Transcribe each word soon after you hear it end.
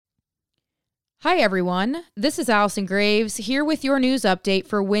Hi, everyone. This is Allison Graves here with your news update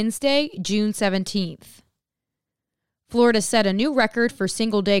for Wednesday, June 17th. Florida set a new record for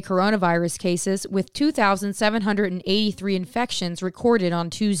single-day coronavirus cases with 2,783 infections recorded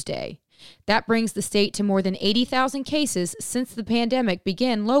on Tuesday. That brings the state to more than 80,000 cases since the pandemic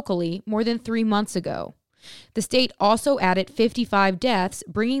began locally more than 3 months ago. The state also added 55 deaths,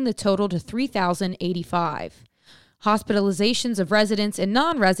 bringing the total to 3,085. Hospitalizations of residents and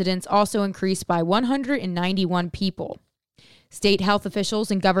non-residents also increased by 191 people. State health officials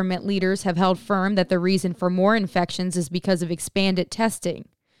and government leaders have held firm that the reason for more infections is because of expanded testing.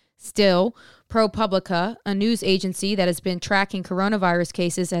 Still, ProPublica, a news agency that has been tracking coronavirus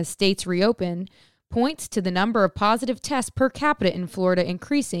cases as states reopen, points to the number of positive tests per capita in Florida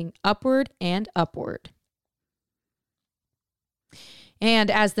increasing upward and upward.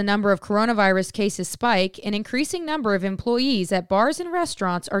 And as the number of coronavirus cases spike, an increasing number of employees at bars and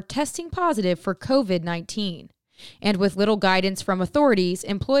restaurants are testing positive for COVID-19. And with little guidance from authorities,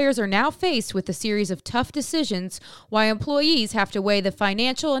 employers are now faced with a series of tough decisions while employees have to weigh the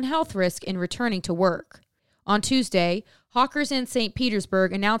financial and health risk in returning to work. On Tuesday, Hawkers in St.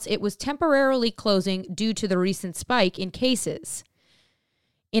 Petersburg announced it was temporarily closing due to the recent spike in cases.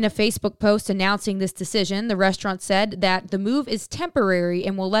 In a Facebook post announcing this decision, the restaurant said that the move is temporary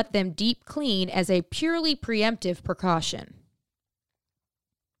and will let them deep clean as a purely preemptive precaution.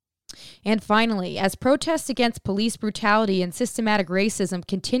 And finally, as protests against police brutality and systematic racism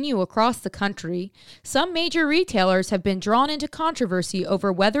continue across the country, some major retailers have been drawn into controversy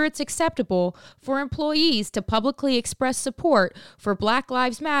over whether it's acceptable for employees to publicly express support for Black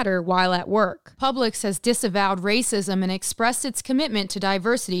Lives Matter while at work. Publix has disavowed racism and expressed its commitment to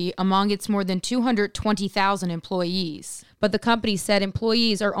diversity among its more than 220,000 employees. But the company said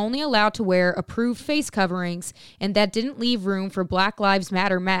employees are only allowed to wear approved face coverings, and that didn't leave room for Black Lives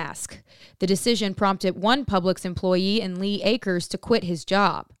Matter mask. The decision prompted one Publix employee in Lee Acres to quit his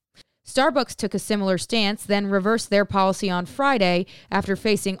job. Starbucks took a similar stance, then reversed their policy on Friday after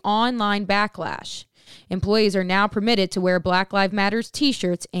facing online backlash. Employees are now permitted to wear Black Lives Matter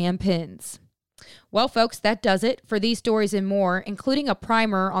t-shirts and pins. Well, folks, that does it. For these stories and more, including a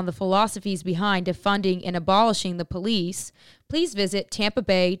primer on the philosophies behind defunding and abolishing the police, please visit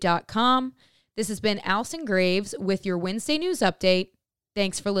tampabay.com. This has been Allison Graves with your Wednesday news update.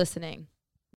 Thanks for listening.